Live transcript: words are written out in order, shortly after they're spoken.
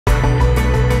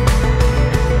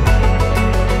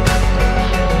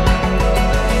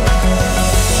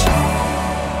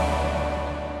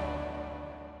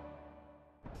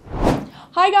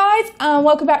Hi guys, and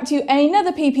welcome back to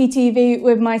another PPTV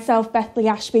with myself, Beth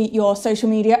Ashby, your social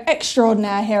media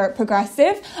extraordinaire here at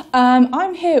Progressive.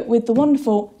 I'm here with the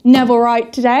wonderful Neville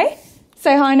Wright today.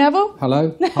 Say hi, Neville.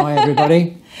 Hello. Hi,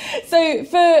 everybody. So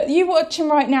for you watching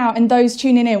right now and those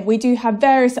tuning in, we do have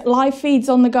various live feeds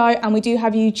on the go, and we do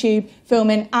have YouTube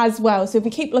filming as well. So if we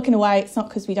keep looking away, it's not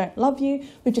because we don't love you.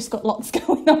 We've just got lots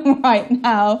going on right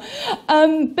now.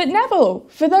 But Neville,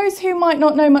 for those who might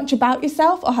not know much about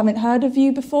yourself or haven't heard of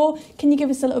you before, can you give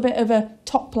us a little bit of a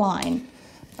top line?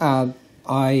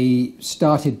 I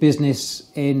started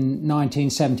business in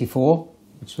 1974,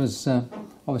 which was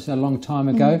obviously a long time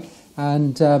ago,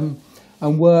 and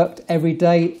worked every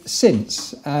day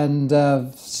since, and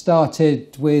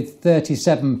started with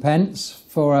 37 pence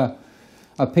for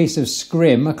a piece of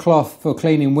scrim, a cloth for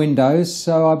cleaning windows.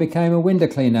 So I became a window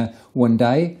cleaner one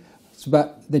day.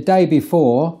 But the day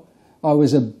before, I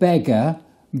was a beggar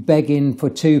begging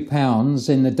for £2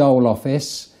 in the dole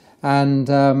office, and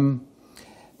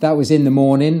that was in the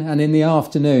morning. And in the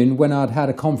afternoon, when I'd had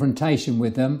a confrontation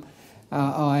with them,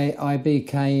 I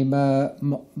became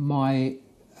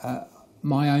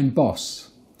my own boss.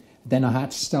 Then I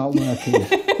had to start working.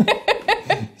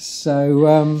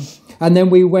 So, and then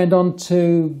we went on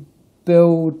to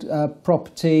build a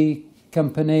property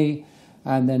company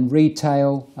and then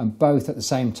retail, and both at the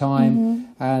same time.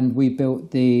 And we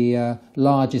built the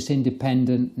largest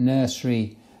independent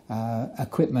nursery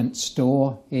equipment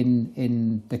store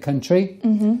in the country.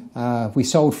 We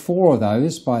sold 4 of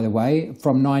those, by the way,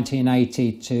 from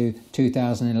 1980 to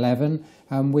 2011.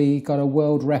 And we got a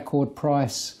world record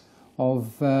price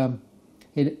of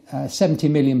 £70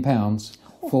 million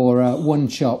for one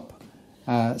shop.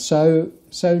 So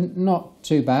not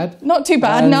too bad. Not too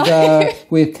bad, and, no.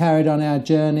 We've carried on our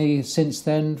journey since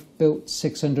then, built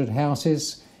 600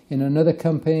 houses in another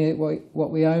company,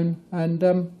 what we own,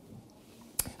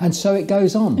 and so it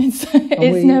goes on. It's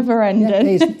never ending.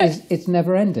 Yeah, it's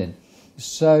never ending.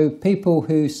 So people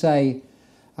who say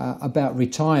about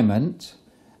retirement,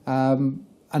 and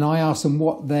I ask them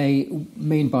what they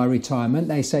mean by retirement,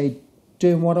 they say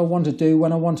doing what I want to do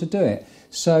when I want to do it.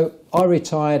 So I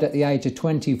retired at the age of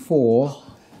 24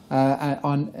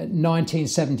 on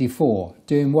 1974,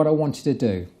 doing what I wanted to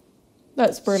do.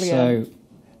 That's brilliant. So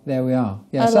there we are.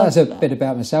 Yeah, so that's a bit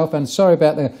about myself, and sorry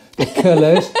about the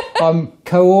colours. I'm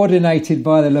coordinated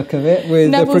by the look of it with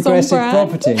Neville's the Progressive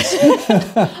Properties.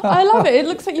 I love it. It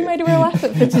looks like you made a real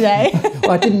effort for today.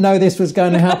 I didn't know this was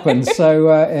going to happen,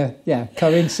 so yeah,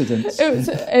 coincidence.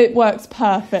 It works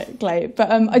perfectly.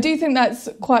 But I do think that's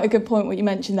quite a good point what you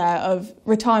mentioned there of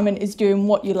retirement is doing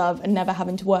what you love and never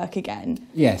having to work again.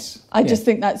 Yes. I just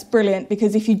think that's brilliant,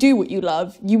 because if you do what you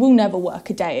love, you will never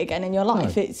work a day again in your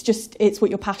life. No. It's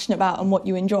what you're passionate about and what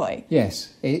you enjoy.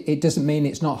 Yes. It doesn't mean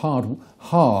it's not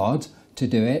hard to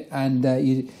do it, and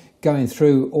you going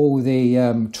through all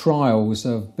the trials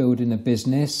of building a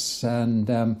business and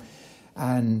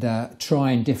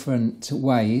trying different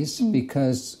ways,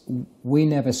 because we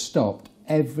never stopped.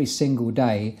 Every single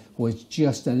day was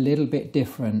just a little bit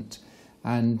different,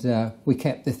 and we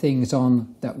kept the things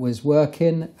on that was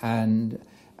working and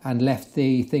left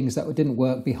the things that didn't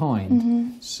work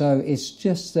behind. So it's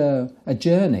just a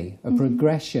journey, a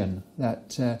progression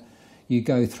that you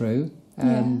go through.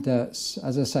 And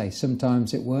as I say,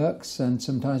 sometimes it works and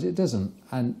sometimes it doesn't.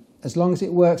 And as long as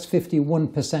it works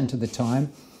 51% of the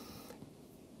time,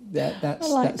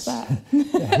 that's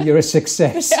you're a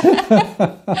success.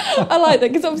 I like that,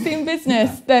 because obviously in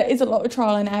business there is a lot of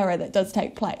trial and error that does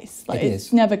take place. Like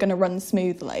it's never going to run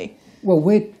smoothly. Well,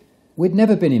 we'd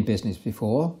never been in business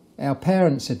before. Our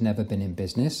parents had never been in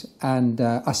business, and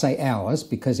I say ours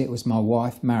because it was my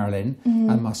wife Marilyn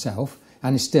and myself,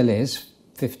 and it still is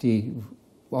 50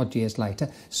 odd years later.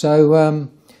 So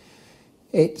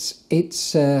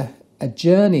it's a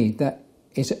journey that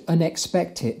is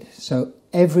unexpected. So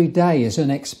every day is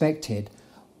unexpected.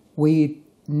 We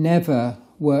never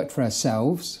worked for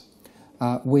ourselves.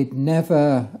 We'd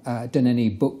never done any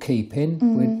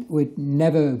bookkeeping. We'd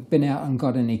never been out and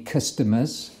got any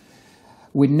customers.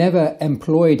 We'd never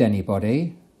employed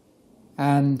anybody.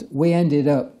 And we ended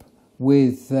up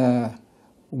with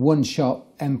one shop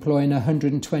employing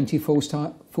 120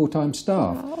 full-time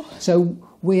staff. Wow. So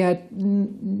we had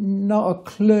not a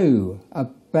clue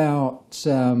about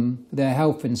their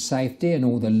health and safety and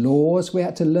all the laws. We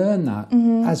had to learn that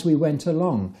as we went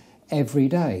along every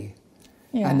day.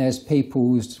 Yeah. And there's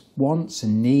people's wants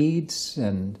and needs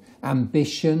and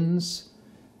ambitions,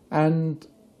 and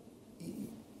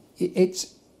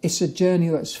it's a journey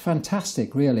that's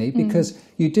fantastic, really, because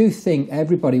you do think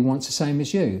everybody wants the same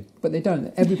as you, but they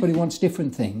don't. Everybody wants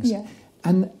different things,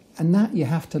 and that you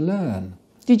have to learn.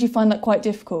 Did you find that quite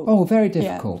difficult? Oh, very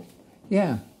difficult.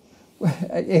 Yeah.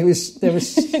 There was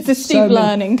It's a steep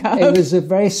learning curve. It was a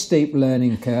very steep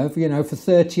learning curve, you know, for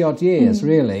 30 odd years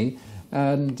really,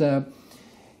 and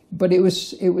but it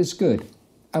was good.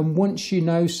 And once you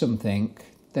know something,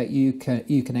 that you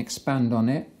can expand on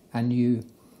it, and you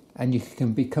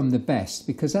can become the best,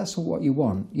 because that's what you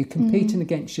want. You're competing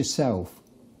against yourself.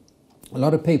 A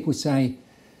lot of people say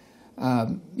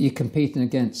you're competing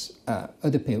against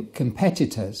other people,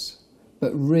 competitors,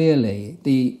 but really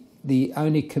the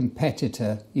only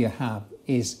competitor you have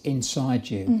is inside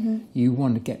you. You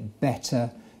want to get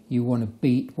better. You want to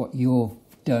beat what you've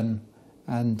done,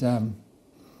 and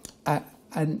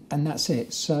that's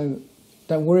it. So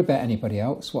don't worry about anybody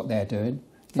else, what they're doing.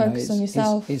 Focus on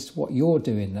yourself. It's what you're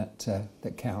doing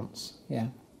that counts. Yeah.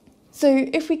 So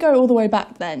if we go all the way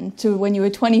back then to when you were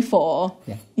 24,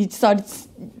 you decided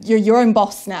you're your own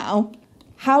boss now.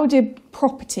 How did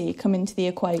property come into the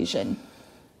equation?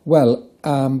 Well,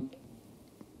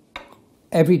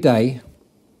 every day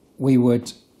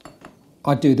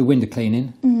I'd do the window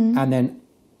cleaning, and then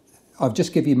I've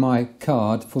just given you my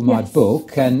card for my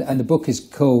book, and the book is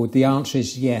called The Answer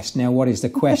is Yes. Now, what is the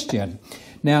question?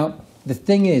 Now, the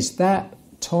thing is, that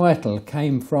title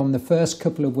came from the first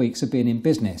couple of weeks of being in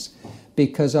business,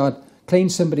 because I'd clean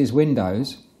somebody's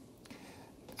windows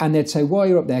and they'd say, while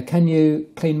you're up there, can you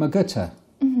clean my gutter?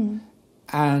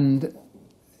 And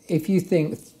if you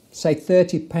think, say,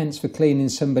 30 pence for cleaning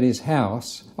somebody's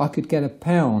house, I could get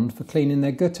 £1 for cleaning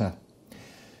their gutter.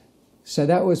 So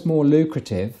that was more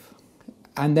lucrative.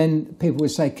 And then people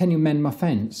would say, can you mend my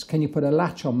fence? Can you put a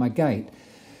latch on my gate?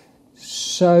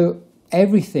 So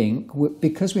everything,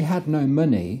 because we had no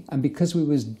money and because we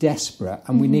was desperate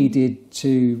and we needed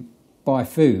to buy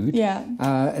food,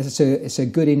 it's a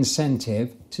good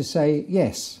incentive to say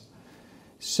yes.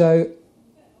 So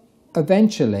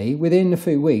eventually, within a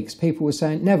few weeks, people were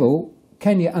saying, Neville,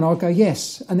 can you? And I'll go,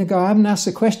 yes. And they go, I haven't asked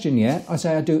the question yet. I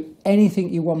say, I'll do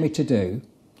anything you want me to do.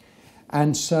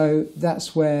 And so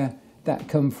that's where that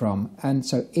come from. And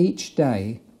so each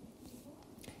day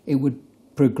it would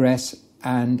progress,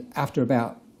 and after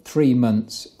about 3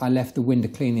 months I left the window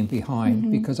cleaning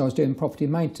behind because I was doing property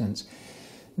maintenance.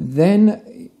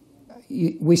 Then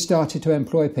we started to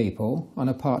employ people on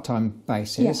a part-time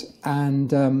basis,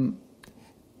 and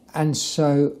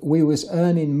so we was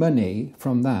earning money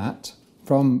from that,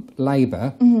 from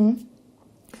labour.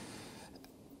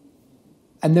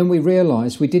 And then we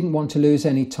realised we didn't want to lose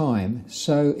any time.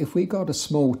 So if we got a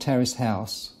small terraced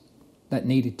house that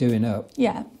needed doing up,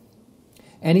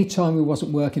 any time we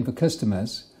wasn't working for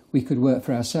customers, we could work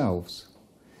for ourselves.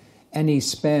 Any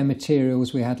spare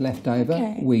materials we had left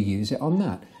over, we use it on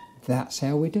that. That's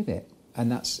how we did it.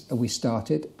 And that's how we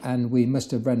started. And we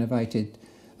must have renovated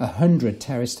 100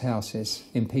 terraced houses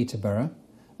in Peterborough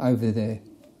over the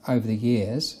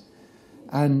years.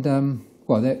 And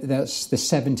well, that's the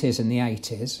 70s and the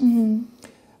 80s.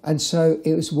 And so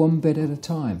it was one bit at a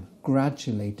time,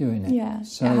 gradually doing it. Yeah,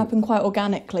 so it happened quite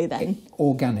organically then.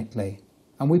 Organically.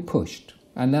 And we pushed.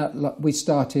 And that, we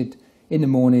started in the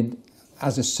morning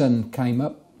as the sun came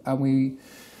up, and we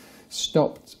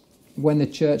stopped when the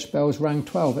church bells rang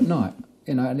 12 at night.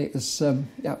 You know, and it was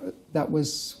that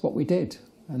was what we did.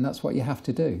 And that's what you have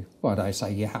to do. Well, I don't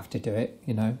say you have to do it,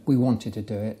 you know. We wanted to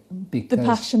do it because... The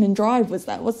passion and drive was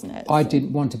there, wasn't it? I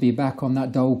didn't want to be back on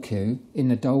that dole queue,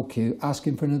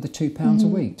 asking for another £2 a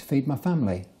week to feed my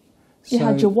family. You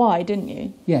had your why, didn't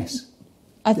you? Yes.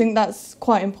 I think that's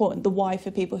quite important, the why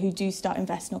for people who do start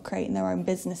investing or creating their own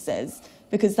businesses,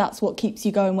 because that's what keeps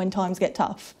you going when times get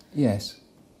tough. Yes,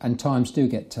 and times do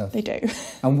get tough. They do.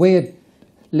 And we had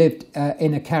lived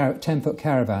in a 10-foot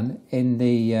caravan in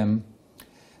the...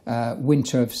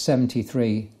 winter of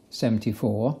 73,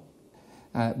 74,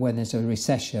 when there's a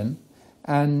recession.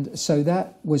 And so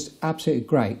that was absolutely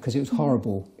great, because it was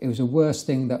horrible. It was the worst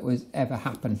thing that was ever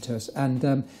happened to us.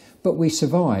 And but we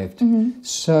survived.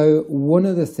 So one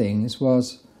of the things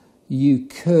was you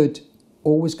could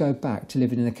always go back to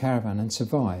living in a caravan and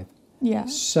survive. Yeah.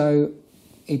 So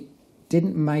it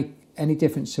didn't make any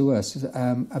difference to us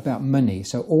about money.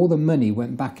 So all the money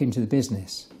went back into the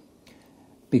business,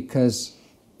 because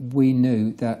we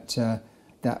knew that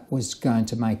that was going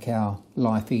to make our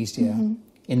life easier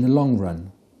in the long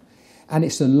run. And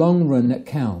it's the long run that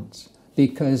counts,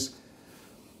 because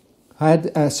I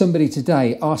had somebody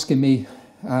today asking me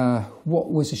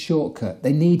what was a shortcut.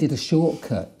 They needed a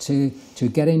shortcut to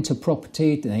get into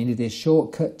property. They needed a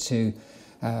shortcut to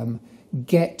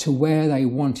get to where they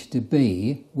wanted to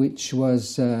be, which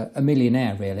was a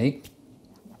millionaire, really.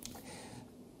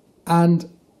 And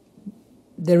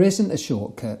there isn't a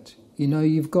shortcut. You know,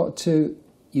 you've got to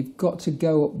you've got to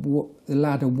go up the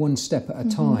ladder one step at a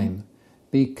time,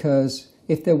 because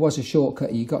if there was a shortcut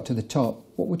and you got to the top,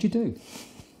 what would you do?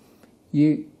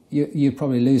 You'd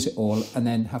probably lose it all and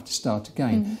then have to start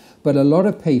again. But a lot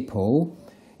of people,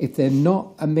 if they're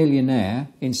not a millionaire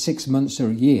in 6 months or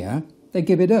a year, they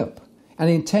give it up. And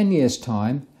in 10 years'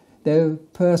 time, they're a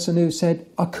person who said,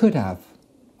 I could have,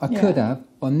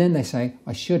 and then they say,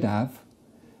 I should have,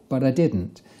 but I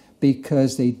didn't,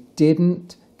 because they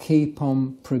didn't keep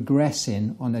on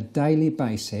progressing on a daily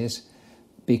basis,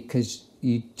 because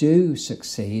you do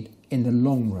succeed in the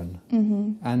long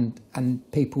run.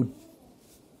 And people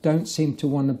don't seem to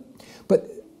want to, but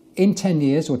in 10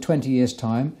 years or 20 years'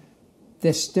 time,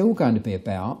 they're still going to be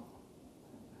about.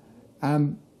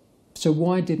 So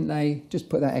why didn't they just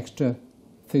put that extra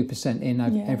few percent in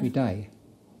every day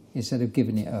instead of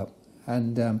giving it up?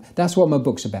 And that's what my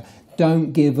book's about.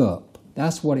 Don't give up.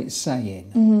 That's what it's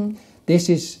saying. This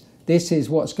is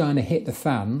what's going to hit the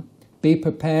fan. Be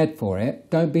prepared for it.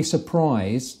 Don't be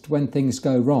surprised when things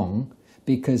go wrong,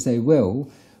 because they will.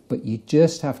 But you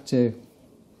just have to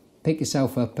pick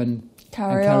yourself up and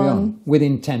carry on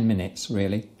within 10 minutes,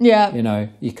 really. Yeah. You know,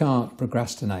 you can't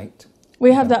procrastinate.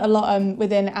 We have that a lot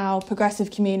within our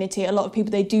progressive community. A lot of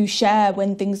people, they do share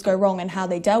when things go wrong and how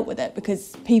they dealt with it,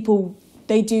 because people,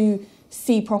 they do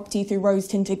see property through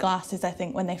rose-tinted glasses, I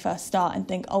think, when they first start, and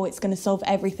think, oh, it's going to solve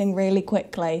everything really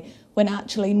quickly, when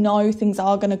actually, no, things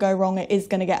are going to go wrong, it is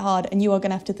going to get hard, and you are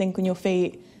going to have to think on your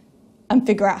feet and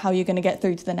figure out how you're going to get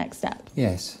through to the next step.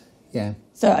 Yes, yeah.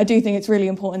 So I do think it's really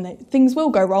important that things will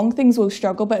go wrong, things will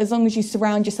struggle, but as long as you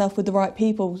surround yourself with the right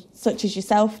people, such as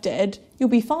yourself did, you'll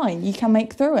be fine. You can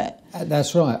make through it.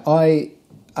 That's right. I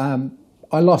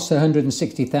lost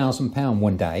 £160,000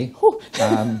 one day.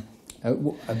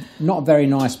 Not a very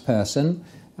nice person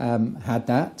had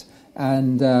that,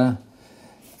 and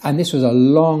this was a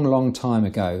long time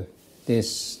ago.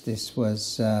 This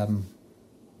was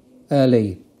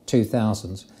early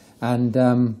 2000s,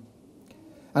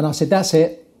 and I said, that's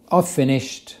it, I've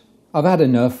finished, I've had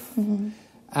enough.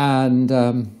 And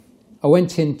I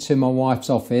went into my wife's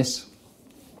office,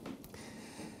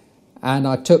 and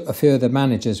I took a few of the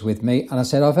managers with me, and I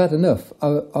said, I've had enough,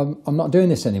 I'm not doing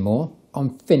this anymore,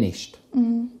 I'm finished.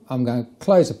 I'm going to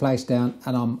close the place down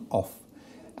and I'm off.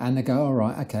 And they go, all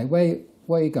right, okay, where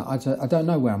you going? I don't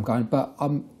know where I'm going, but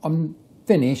I'm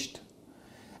finished.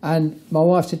 And my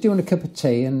wife said, do you want a cup of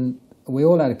tea? And we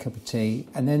all had a cup of tea,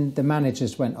 and then the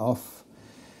managers went off.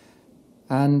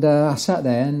 And I sat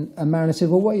there, and Marilyn said,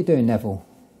 well, what are you doing, Neville?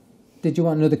 Did you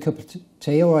want another cup of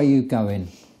tea, or are you going?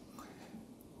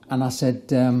 And I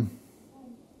said,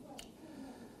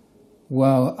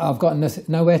 well, I've got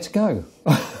nowhere to go.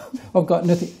 I've got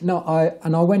nothing.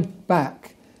 And I went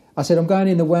back. I said, I'm going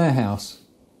in the warehouse.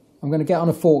 I'm going to get on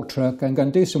a fork truck. I'm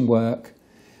going to do some work.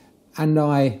 And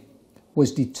I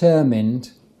was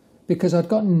determined, because I'd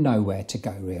got nowhere to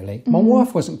go, really. My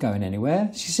wife wasn't going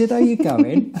anywhere. She said, are you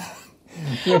going?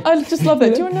 I just love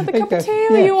it. Do you want another cup of tea,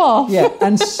 or are you off? Yeah,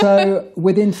 and so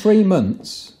within 3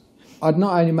 months, I'd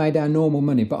not only made our normal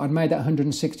money, but I'd made that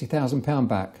 £160,000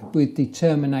 back with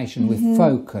determination, with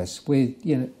focus, with,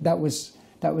 you know, that was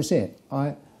it.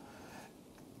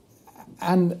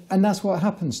 And that's what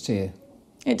happens to you.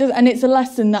 It does, and it's a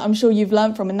lesson that I'm sure you've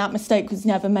learned from, and that mistake was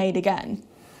never made again.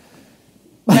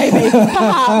 Maybe,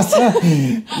 perhaps.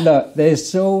 Look,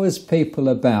 there's always people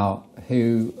about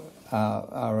who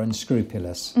are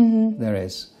unscrupulous. There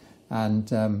is,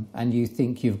 and you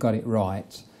think you've got it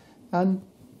right, and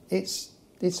it's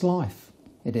life.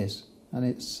 It is, and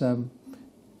it's well,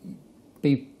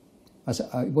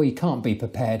 you can't be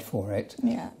prepared for it.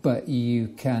 Yeah. But you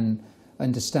can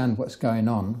understand what's going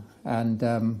on, and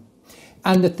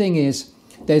the thing is,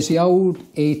 there's the old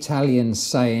Italian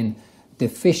saying, the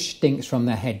fish stinks from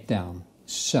the head down.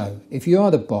 So if you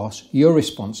are the boss, you're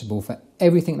responsible for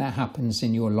everything that happens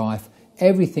in your life,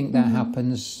 everything that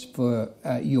happens for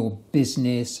your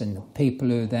business and the people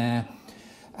who are there.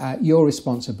 You're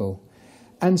responsible.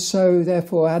 And so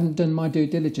therefore I hadn't done my due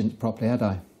diligence properly, had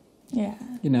I? Yeah.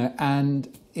 You know, and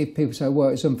if people say, well,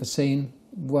 it's unforeseen,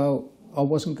 well, I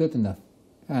wasn't good enough.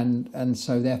 And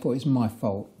so therefore it's my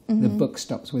fault. The buck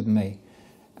stops with me.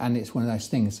 And it's one of those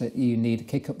things that you need to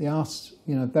kick up the arse,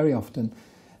 you know, very often.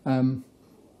 And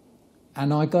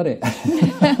I got it.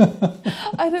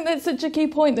 I think that's such a key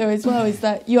point, though, as well, is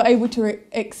that you're able to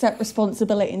accept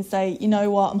responsibility and say, you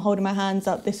know what, I'm holding my hands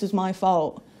up, this was my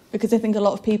fault. Because I think a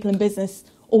lot of people in business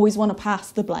always want to pass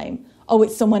the blame. Oh,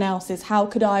 it's someone else's, how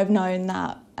could I have known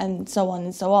that? And so on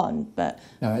and so on. But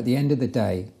no, at the end of the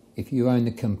day, if you own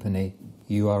the company,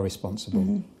 you are responsible.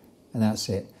 And that's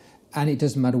it. And it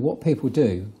doesn't matter what people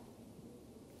do.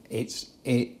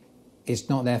 it's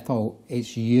not their fault.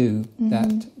 It's you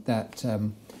that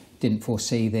didn't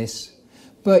foresee this.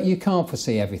 But you can't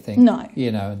foresee everything. No.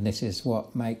 You know, and this is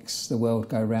what makes the world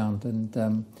go round.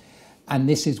 And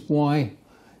this is why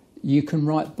you can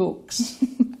write books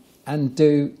and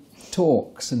do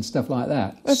talks and stuff like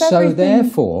that. So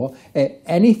therefore,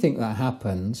 anything that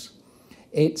happens,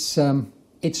 it's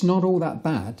not all that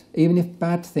bad. Even if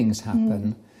bad things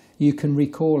happen, you can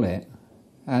recall it.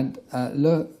 And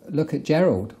look at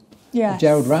Gerald. Yes.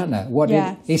 Gerald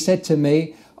Ratner. He said to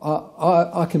me,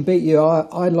 I can beat you.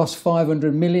 I lost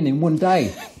 500 million in one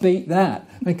day. Beat that.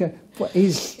 I go, well,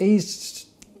 he's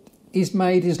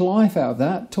made his life out of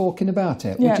that, talking about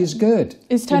it, which is good.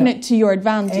 It's turned it to your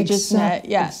advantage, isn't it?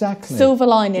 Yeah, exactly. Silver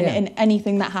lining in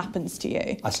anything that happens to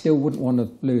you. I still wouldn't want to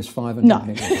lose 500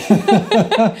 million.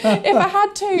 If I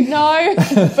had to, no.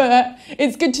 But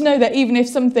it's good to know that even if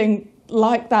something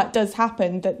like that does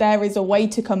happen, that there is a way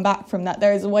to come back from that.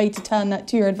 There is a way to turn that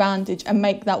to your advantage and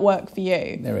make that work for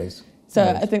you. There is. So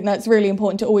I think that's really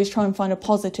important, to always try and find a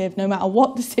positive no matter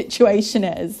what the situation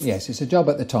is. Yes, it's a job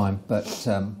at the time, but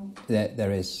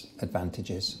there is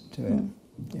advantages to it.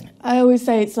 Yeah. I always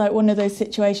say it's like one of those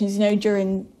situations,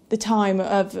 during the time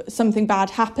of something bad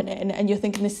happening and you're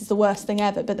thinking this is the worst thing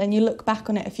ever, but then you look back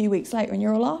on it a few weeks later and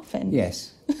you're all laughing.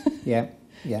 Yes. Yeah.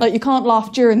 Yeah. Like you can't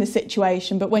laugh during the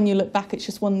situation, but when you look back, it's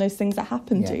just one of those things that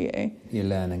happened to you. You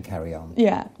learn and carry on.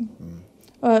 Yeah.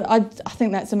 Well, I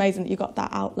think that's amazing that you got that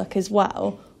outlook as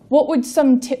well. What would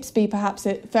some tips be, perhaps,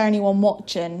 for anyone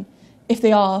watching if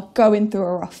they are going through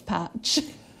a rough patch?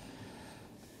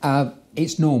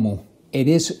 It's normal. It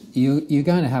is. You're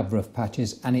going to have rough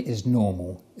patches, and it is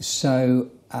normal. So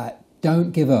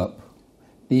don't give up,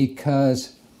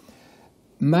 because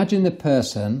imagine the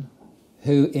person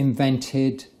who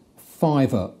invented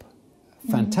 5-Up.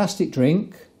 Fantastic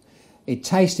drink. It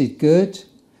tasted good.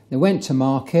 They went to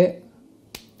market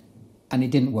and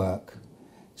it didn't work.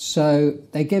 So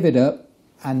they gave it up,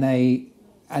 and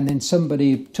then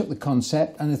somebody took the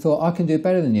concept and they thought, I can do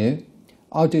better than you.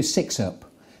 I'll do 6-Up.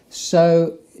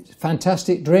 So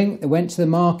fantastic drink. They went to the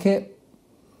market.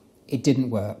 It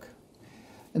didn't work.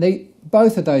 And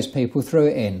both of those people threw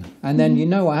it in. And then you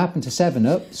know what happened to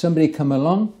 7-Up? Somebody come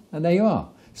along and there you are.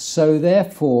 So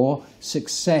therefore,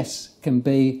 success can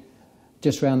be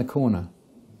just round the corner,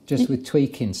 just with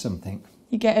tweaking something.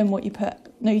 You get out what you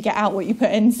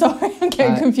put in. Sorry, I'm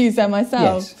getting confused there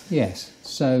myself. Yes.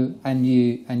 So and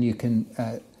you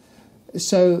can.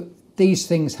 So these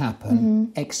things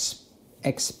happen.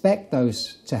 Expect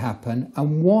those to happen.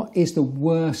 And what is the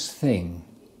worst thing?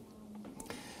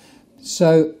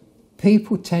 So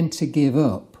people tend to give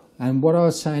up. And what I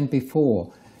was saying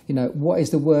before, what is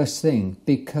the worst thing?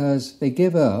 Because they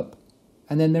give up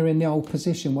and then they're in the old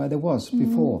position where they was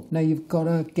before. No, you've got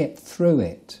to get through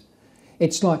it.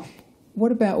 It's like,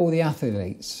 what about all the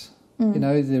athletes?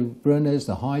 The runners,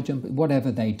 the high jump,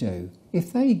 whatever they do.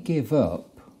 If they give up,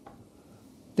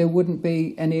 there wouldn't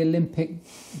be any Olympic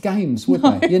Games, would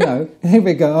there? Here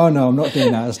we go. Oh no, I'm not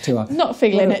doing that. That's too hard. Not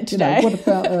feeling it today. What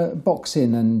about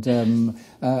boxing and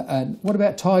what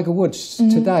about Tiger Woods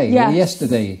today or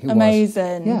yesterday?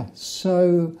 Amazing. Yeah.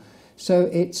 So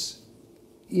it's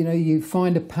you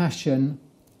find a passion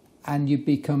and you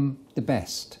become the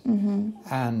best.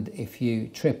 And if you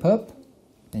trip up,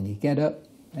 then you get up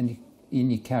and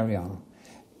you carry on.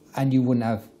 And you wouldn't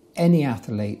have any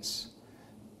athletes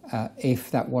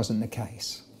if that wasn't the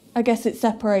case. I guess it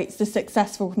separates the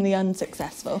successful from the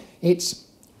unsuccessful. It's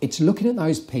looking at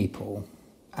those people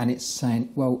and it's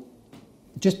saying, well,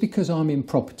 just because I'm in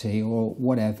property or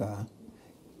whatever,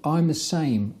 I'm the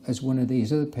same as one of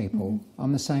these other people.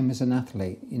 I'm the same as an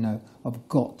athlete. You've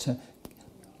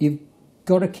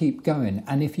got to keep going.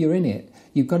 And if you're in it,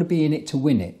 you've got to be in it to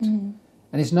win it. And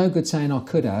it's no good saying I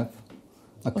could have.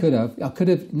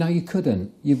 No, you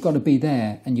couldn't. You've got to be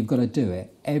there and you've got to do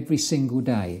it every single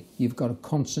day. You've got to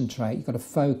concentrate, you've got to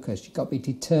focus, you've got to be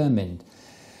determined.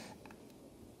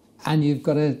 And you've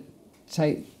got to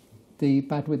take the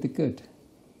bad with the good,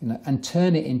 and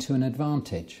turn it into an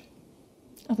advantage.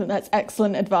 I think that's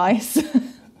excellent advice.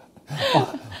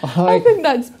 I think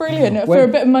that's brilliant for a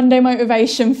bit of Monday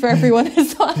motivation for everyone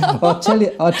as well.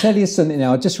 I'll tell you something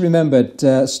now. I just remembered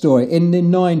a story. In the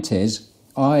 90s,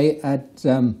 I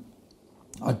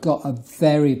got a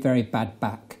very, very bad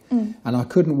back and I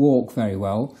couldn't walk very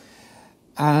well.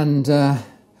 And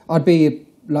I'd be,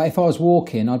 like, if I was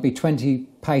walking, I'd be 20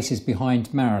 paces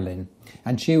behind Marilyn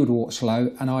and she would walk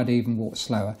slow and I'd even walk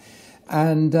slower.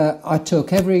 And I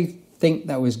took everything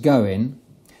that was going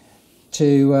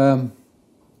to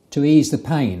ease the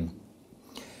pain.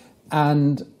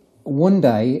 And one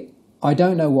day I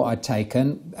don't know what I'd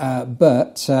taken,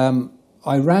 but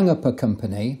I rang up a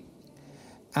company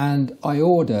and I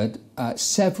ordered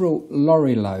several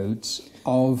lorry loads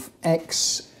of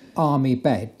ex-army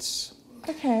beds.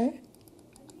 Okay.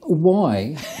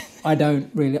 Why? I don't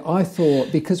really. I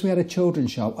thought, because we had a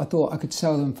children's shop, I thought I could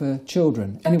sell them for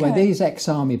children. Anyway, Okay. these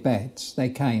ex-army beds, they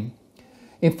came.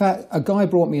 In fact, a guy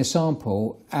brought me a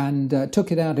sample and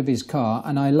took it out of his car,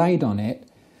 and I laid on it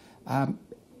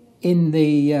in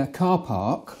the car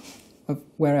park of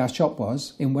where our shop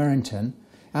was in Warrington,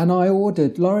 and I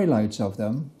ordered lorry loads of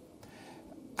them.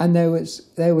 And there was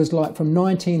like from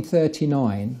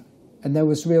 1939, and there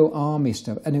was real army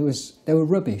stuff, and they were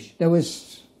rubbish. There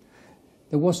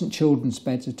wasn't children's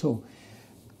beds at all.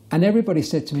 And everybody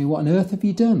said to me, "What on earth have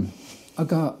you done?" I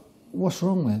go, "What's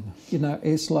wrong with them?" You know,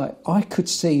 it's like I could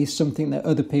see something that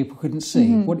other people couldn't see.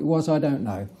 Mm-hmm. What it was, I don't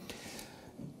know.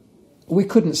 We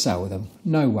couldn't sell them,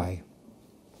 no way.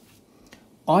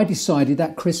 I decided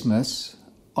that Christmas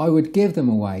I would give them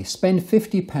away, spend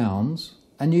 £50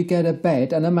 and you get a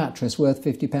bed and a mattress worth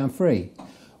 £50 free.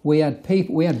 We had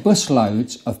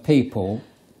busloads of people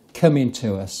coming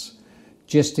to us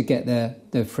just to get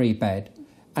their free bed.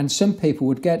 And some people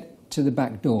would get to the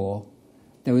back door,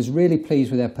 they was really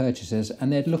pleased with their purchases,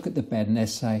 and they'd look at the bed and they'd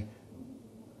say,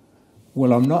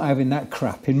 "Well, I'm not having that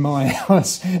crap in my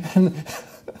house."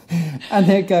 And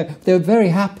they'd go, they were very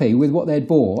happy with what they'd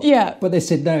bought, Yeah. but they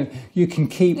said, "No, you can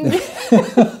keep them."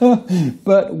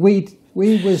 But we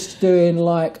was doing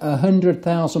like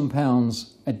 £100,000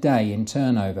 a day in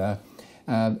turnover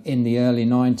in the early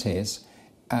 90s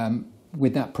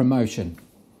with that promotion.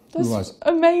 That's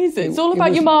amazing. It's all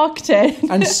about your marketing.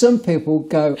 And some people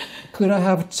go, "Could I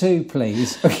have 2,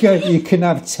 please?" I go, "You can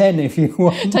have 10 if you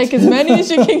want." Take as many as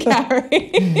you can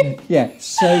carry. Yeah,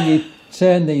 so you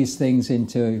turn these things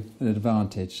into an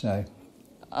advantage. So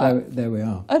there we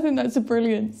are. I think that's a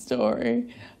brilliant story.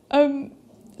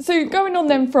 So going on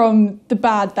then from the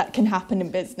bad that can happen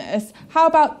in business, how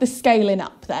about the scaling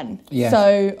up then? Yeah.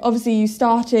 So obviously you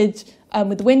started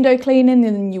with the window cleaning,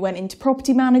 and then you went into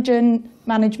property management,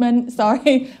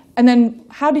 and then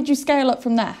how did you scale up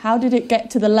from there? How did it get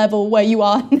to the level where you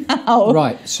are now?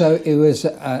 Right, so it was,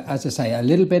 as I say, a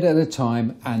little bit at a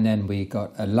time, and then we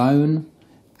got a loan,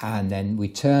 and then we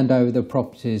turned over the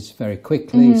properties very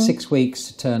quickly, 6 weeks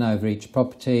to turn over each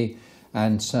property,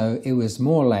 and so it was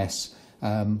more or less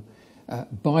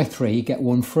buy 3, get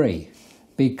 1 free.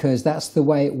 Because that's the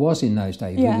way it was in those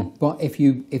days. Yeah. But if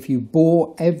you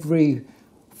bought, every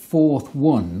 4th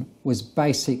one was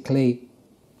basically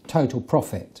total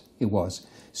profit. It was.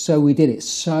 So we did it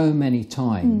so many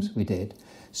times. We did.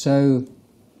 So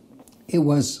it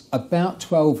was about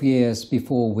 12 years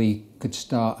before we could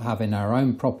start having our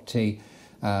own property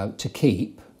to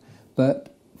keep.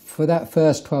 But for that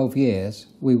first 12 years,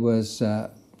 we was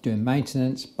doing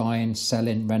maintenance, buying,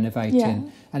 selling,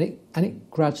 renovating, and it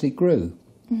gradually grew.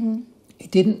 Mm-hmm.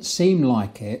 It didn't seem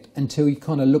like it until you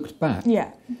kind of looked back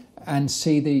and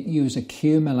see that you was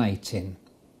accumulating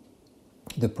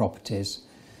the properties,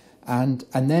 and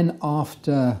then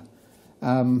after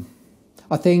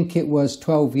I think it was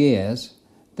 12 years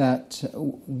that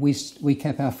we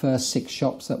kept our first 6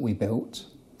 shops that we built,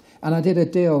 and I did a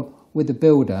deal with the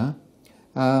builder.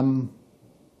 I'd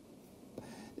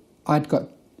got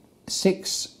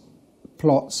 6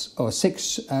 plots or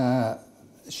 6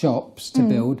 shops to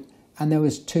build, and there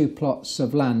was 2 plots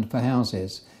of land for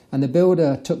houses, and the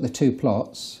builder took the 2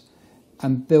 plots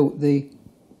and built the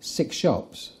 6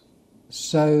 shops.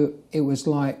 So it was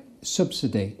like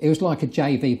subsidy. It was like a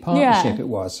JV partnership. It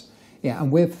was,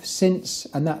 and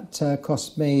and that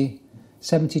cost me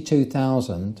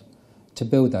 72,000 to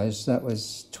build those. That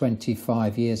was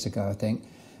 25 years ago, I think,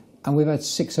 and we've had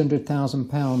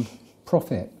 £600,000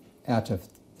 profit out of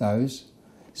those.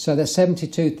 So that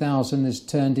 72,000 has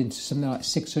turned into something like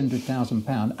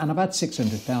 £600,000, and I've had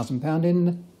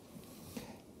 £600,000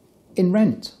 in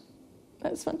rent.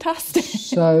 That's fantastic.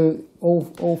 So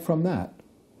all from that.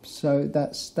 So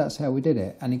that's how we did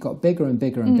it, and it got bigger and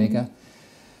bigger and bigger.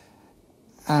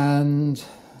 And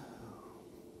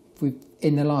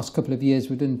in the last couple of years,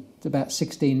 we've done about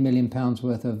 £16 million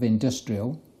worth of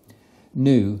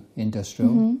new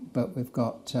industrial, but we've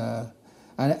got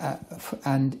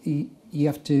and you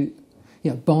have to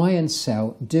buy and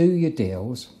sell, do your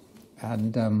deals,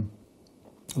 and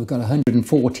we've got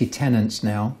 140 tenants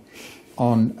now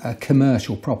on a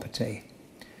commercial property.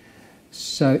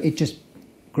 So it just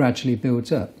gradually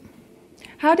builds up.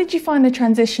 How did you find the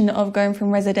transition of going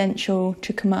from residential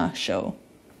to commercial?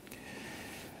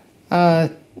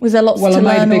 Was there lots to learn all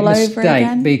over again? Well, I made a big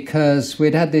mistake because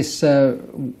we'd had this.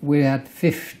 We had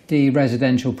 50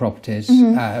 residential properties.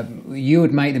 You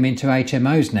would make them into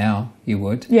HMOs now. You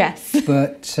would. Yes.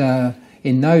 But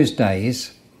in those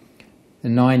days, the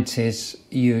 90s,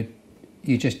 you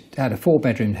just had a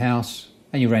 4-bedroom house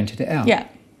and you rented it out. Yeah.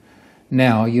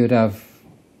 Now you'd have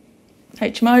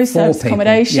HMOs, service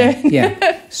accommodation.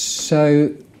 Yeah.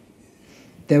 So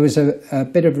there was a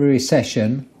bit of a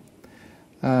recession.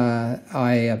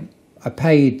 I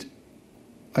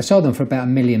sold them for about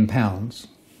 £1 million. I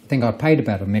think I paid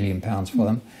about £1 million for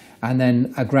them, and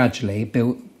then I gradually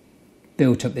built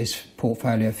up this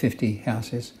portfolio of 50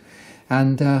 houses,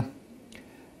 and then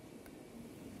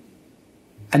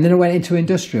I went into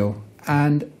industrial,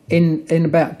 and in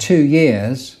about 2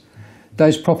 years,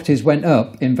 those properties went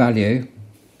up in value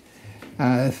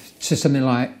to something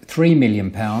like £3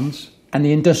 million, and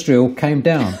the industrial came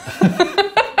down.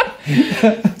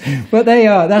 But they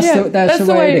are. That's the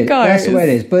way it is. That's the way it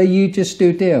is. But you just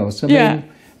do deals. I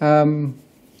mean,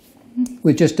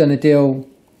 we've just done a deal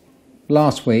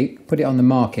last week. Put it on the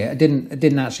market. I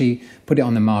didn't actually put it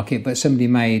on the market, but somebody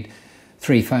made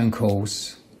 3 phone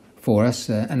calls for us.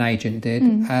 An agent did,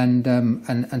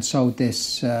 and sold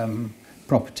this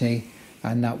property,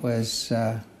 and that was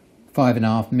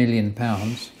 £5.5 million.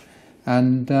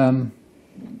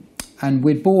 And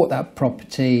we'd bought that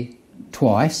property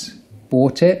twice,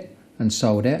 bought it and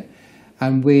sold it,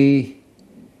 and we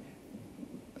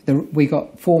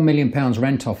got £4 million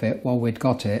rent off it while we'd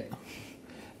got it,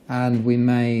 and we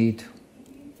made,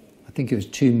 I think it was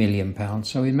 £2 million,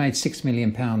 so we made £6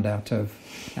 million out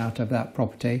of that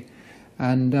property,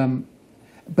 and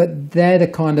but they're the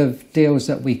kind of deals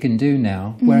that we can do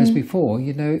now, whereas before,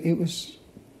 you know, it was,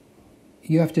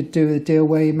 you have to do a deal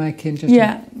where you're making just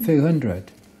a few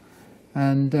hundred,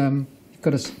 and you've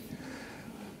got to.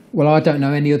 Well, I don't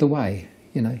know any other way,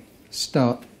 you know.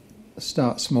 Start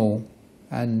small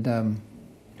and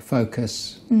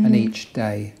focus on each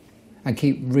day and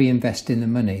keep reinvesting the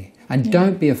money. And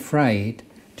don't be afraid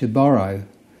to borrow,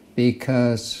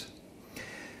 because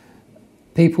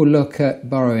people look at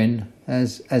borrowing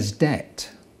as debt.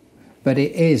 But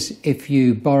it is, if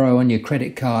you borrow on your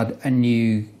credit card and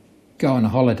you go on a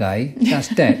holiday, that's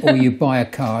debt. Or you buy a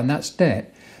car and that's debt.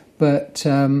 But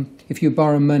if you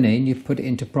borrow money and you put it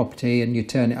into property and you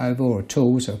turn it over, or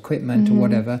tools or equipment or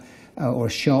whatever, or a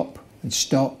shop and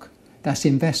stock, that's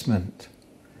investment.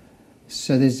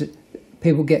 So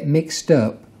people get mixed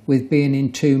up with being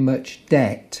in too much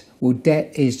debt. Well,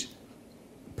 debt is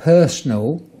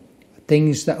personal,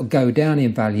 things that will go down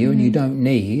in value and you don't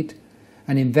need.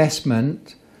 And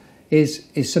investment is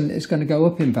something that's going to go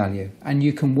up in value, and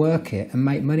you can work it and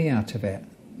make money out of it.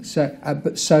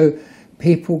 So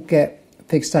people get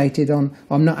fixated on,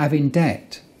 I'm not having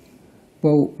debt.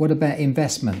 Well, what about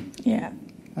investment? Yeah.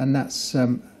 And that's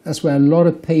where a lot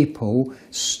of people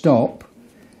stop,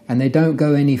 and they don't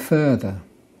go any further.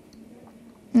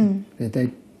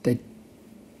 They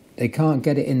can't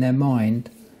get it in their mind.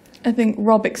 I think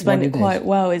Rob explained it quite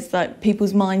well, is that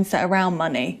people's mindset around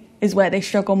money is where they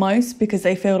struggle most, because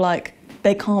they feel like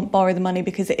they can't borrow the money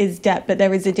because it is debt, but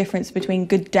there is a difference between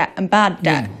good debt and bad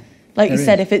debt. Yeah. Like you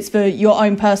said, if it's for your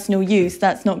own personal use,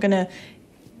 that's not gonna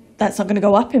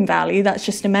go up in value. That's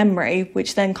just a memory,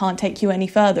 which then can't take you any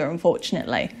further,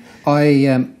 unfortunately.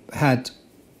 I had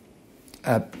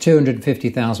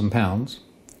 £250,000,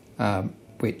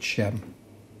 which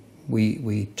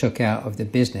we took out of the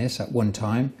business at one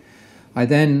time. I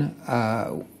then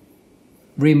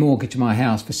remortgaged my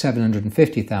house for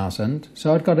 £750,000,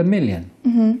 so I'd got £1 million.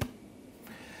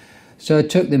 So I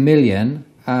took the £1 million.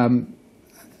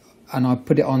 And I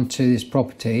put it onto this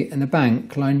property, and the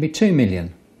bank loaned me £2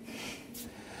 million.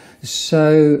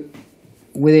 So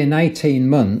within 18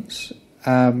 months,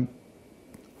 I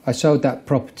sold that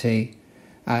property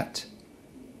at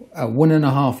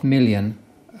 £1.5 million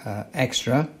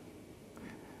extra,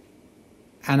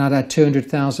 and I'd had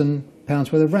 £200,000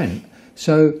 worth of rent.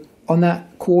 So on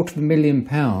that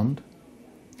 £250,000,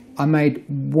 I made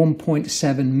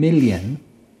 £1.7 million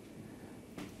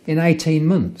in 18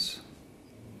 months.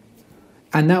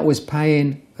 And that was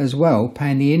paying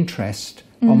the interest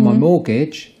on my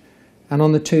mortgage and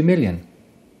on the £2 million.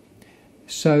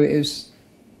 So it was,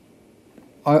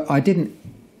 I didn't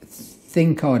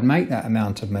think I would make that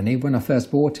amount of money when I first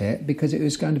bought it, because it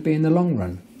was going to be in the long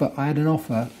run. But I had an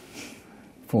offer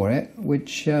for it,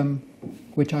 which I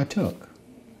took.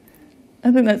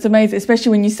 I think that's amazing, especially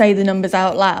when you say the numbers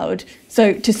out loud.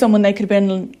 So to someone, they could have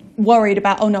been worried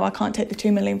about, oh no, I can't take the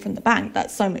 £2 million from the bank.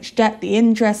 That's so much debt, the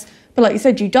interest. But like you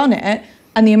said, you've done it,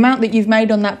 and the amount that you've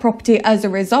made on that property as a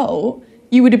result,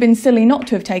 you would have been silly not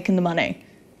to have taken the money.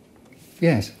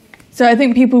 Yes. So I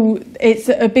think it's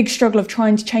a big struggle of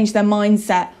trying to change their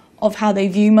mindset of how they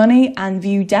view money and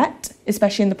view debt,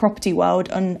 especially in the property world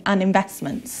and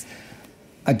investments.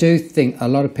 I do think a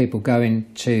lot of people go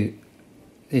into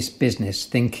this business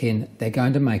thinking they're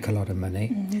going to make a lot of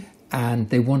money, and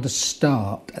they want to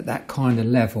start at that kind of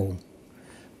level,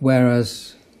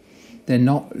 whereas they're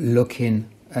not looking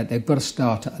at, they've got to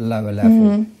start at a lower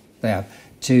level. They have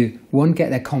to, one, get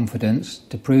their confidence,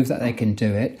 to prove that they can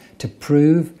do it, to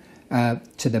prove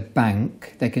to the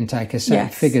bank, they can take a set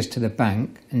of figures to the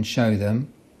bank and show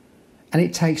them, and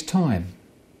it takes time.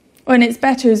 Well, and it's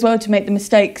better as well to make the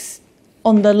mistakes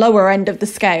on the lower end of the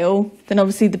scale than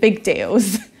obviously the big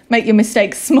deals. Make your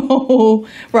mistakes small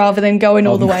rather than going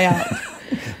all the way up.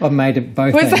 I've made it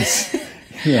both ends.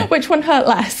 Yeah. Which one hurt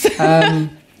less?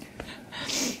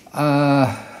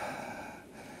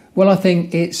 Well, I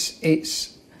think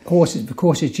it's horses for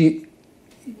courses.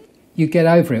 You get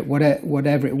over it,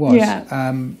 whatever it was.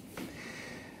 Yeah.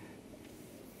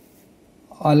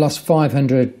 I lost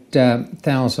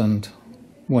 500,000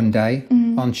 one day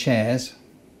on shares,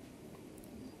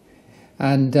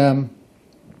 and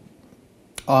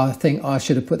I think I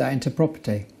should have put that into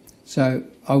property. So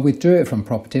I withdrew it from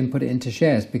property and put it into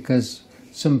shares because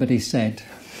somebody said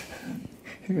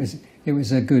it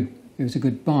was a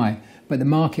good buy, but the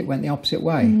market went the opposite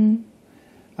way,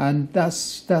 and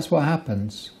that's what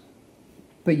happens.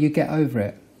 But you get over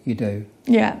it, you do.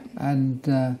 Yeah.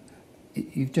 And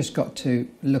you've just got to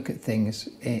look at things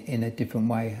in a different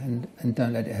way and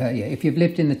don't let it hurt you. If you've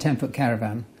lived in the 10-foot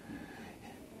caravan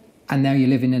and now you're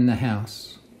living in the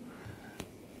house,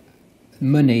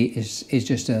 money is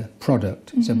just a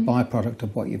product. It's a byproduct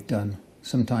of what you've done.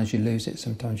 Sometimes you lose it,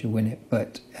 sometimes you win it.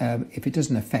 But if it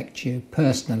doesn't affect you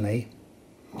personally,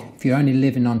 if you're only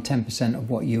living on 10%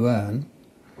 of what you earn,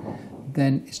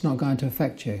 then it's not going to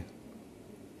affect you.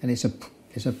 And it's a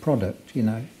product,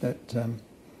 that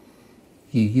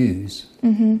you use.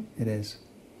 It is.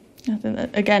 I think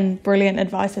that, again, brilliant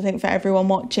advice, I think, for everyone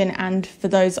watching and for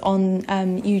those on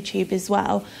YouTube as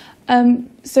well.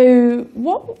 So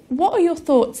what are your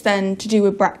thoughts then to do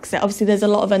with Brexit? Obviously, there's a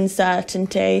lot of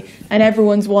uncertainty and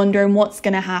everyone's wondering what's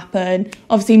going to happen.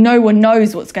 Obviously, no one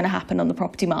knows what's going to happen on the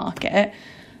property market.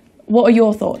 What are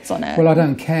your thoughts on it? Well, I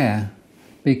don't care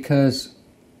because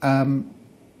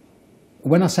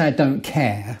when I say I don't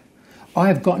care, I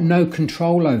have got no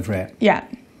control over it. Yeah.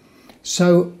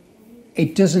 So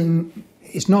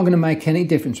it's not going to make any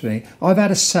difference to me. I've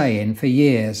had a saying for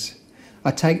years,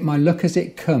 I take my luck as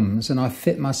it comes and I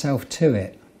fit myself to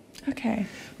it. Okay.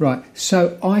 Right,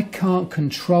 so I can't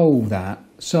control that,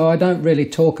 so I don't really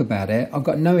talk about it. I've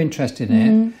got no interest in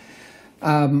it.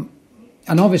 And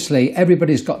obviously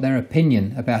everybody's got their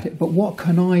opinion about it, but what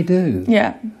can I do?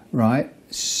 Yeah. Right,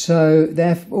 so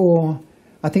therefore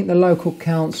I think the local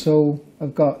council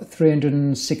have got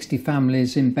 360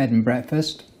 families in bed and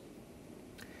breakfast.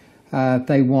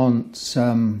 They want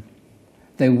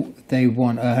they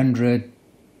want 100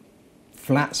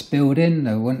 flats building.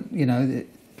 They want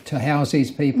to house these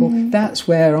people. That's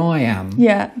where I am.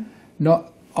 Yeah.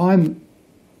 I'm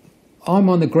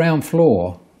on the ground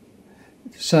floor,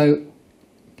 so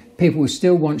people will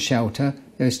still want shelter.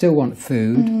 They will still want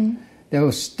food. They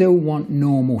will still want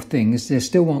normal things. They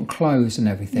still want clothes and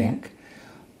everything. Yeah.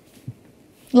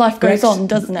 Life goes on,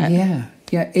 doesn't it? Yeah.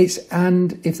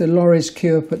 And if the lorries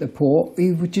queue up at the port,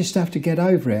 we would just have to get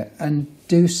over it and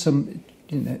do some.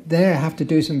 They have to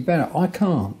do something better. I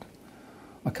can't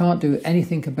do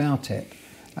anything about it.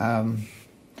 And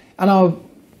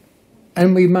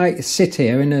we might sit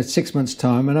here in 6 months'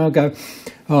 time, and I'll go,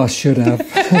 "Oh, I should have,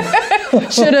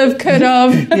 should have, could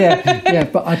have." Yeah,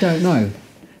 but I don't know.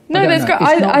 No, that's great.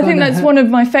 I think that's one of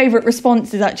my favourite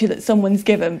responses actually that someone's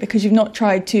given, because you've not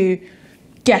tried to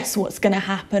guess what's going to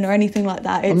happen or anything like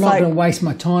that. It's I'm not going to waste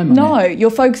my time on it. No,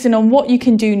 you're focusing on what you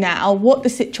can do now, what the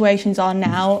situations are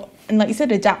now, and like you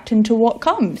said, adapting to what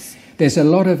comes. There's a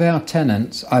lot of our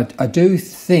tenants. I do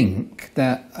think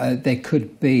that there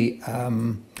could be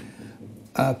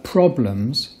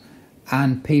problems,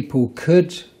 and people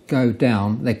could go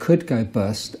down, they could go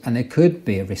bust, and there could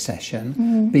be a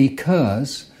recession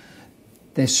because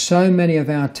there's so many of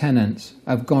our tenants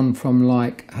have gone from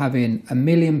like having £1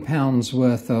 million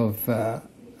worth of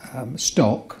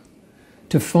stock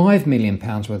to £5 million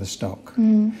worth of stock,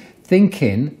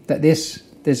 thinking that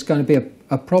there's going to be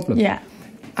a problem. Yeah.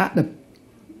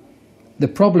 The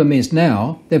problem is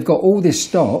now they've got all this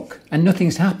stock and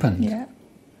nothing's happened. Yeah.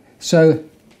 So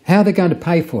how are they going to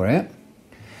pay for it?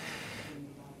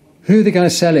 Who are they going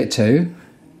to sell it to?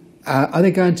 Are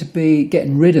they going to be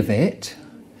getting rid of it?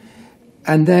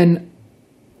 And then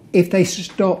if they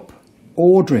stop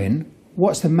ordering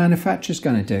what's the manufacturer's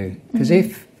going to do? Because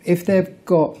if they've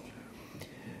got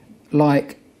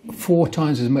like 4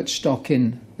 times as much stock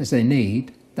in as they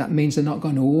need, that means they're not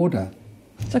going to order.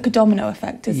 It's like a domino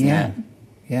effect, isn't it?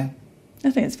 Yeah. I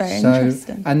think it's very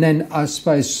interesting. And then I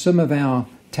suppose some of our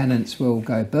tenants will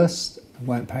go bust,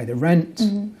 won't pay the rent,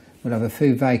 we'll have a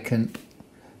few vacant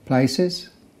places,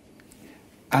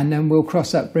 and then we'll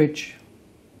cross that bridge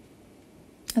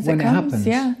as when it comes, happens.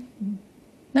 Yeah.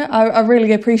 No, I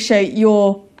really appreciate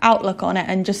your outlook on it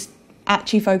and just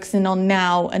actually focusing on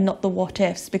now and not the what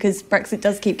ifs, because Brexit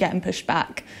does keep getting pushed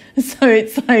back. So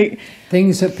it's like...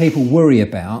 Things that people worry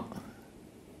about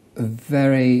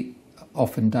very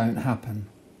often don't happen.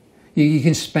 You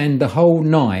can spend the whole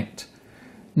night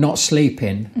not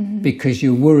sleeping because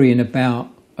you're worrying about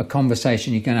a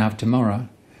conversation you're going to have tomorrow,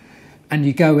 and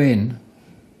you go in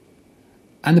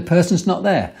and the person's not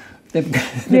there. They've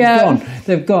gone.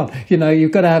 They've gone. You know,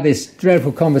 you've got to have this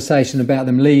dreadful conversation about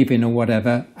them leaving or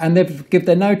whatever, and they've give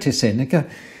their notice in. They go,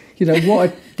 you know,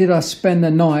 what did I spend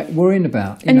the night worrying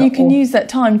about? You can use that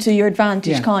time to your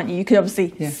advantage, can't you? You could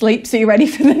obviously sleep so you're ready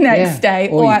for the next day,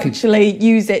 or actually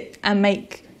use it and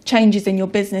make changes in your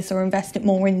business or invest it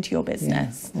more into your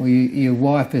business. Or your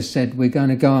wife has said, we're going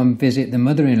to go and visit the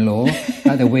mother-in-law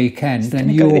at the weekend,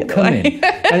 and you're coming.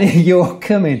 And you're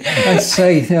coming and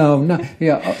say, oh no,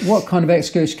 what kind of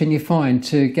excuse can you find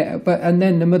to get? And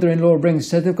then the mother-in-law rings and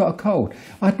said they've got a cold.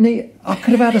 I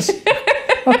could have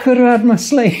had my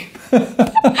sleep. I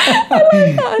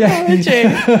like that analogy.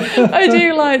 I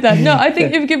do like that. No, I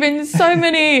think you've given so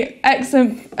many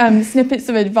excellent snippets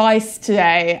of advice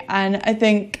today, and I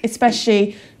think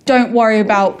especially don't worry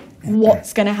about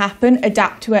what's going to happen,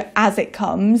 adapt to it as it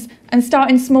comes, and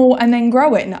starting small and then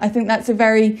growing. I think that's a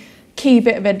very key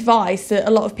bit of advice that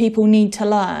a lot of people need to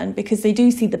learn, because they do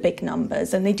see the big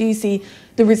numbers and they do see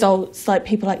the results like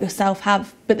people like yourself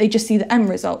have, but they just see the end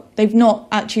result. They've not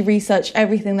actually researched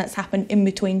everything that's happened in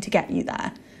between to get you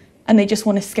there, and they just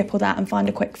want to skip all that and find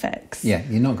a quick fix. Yeah,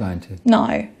 you're not going to.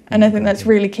 No, and I think that's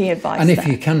really key advice. And if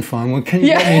you can find one, can you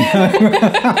let me know?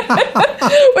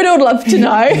 We'd all love to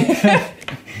know.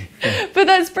 But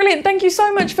that's brilliant. Thank you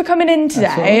so much for coming in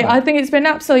today. I think it's been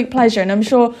an absolute pleasure, and I'm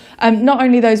sure not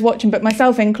only those watching, but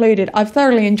myself included, I've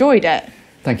thoroughly enjoyed it.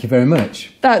 Thank you very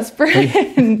much. That's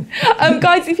brilliant.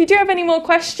 Guys, if you do have any more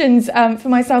questions for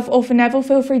myself or for Neville,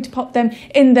 feel free to pop them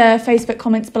in the Facebook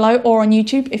comments below or on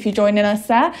YouTube if you're joining us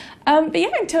there. But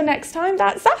yeah, until next time,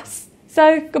 that's us.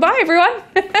 So goodbye, everyone.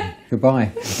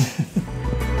 Goodbye.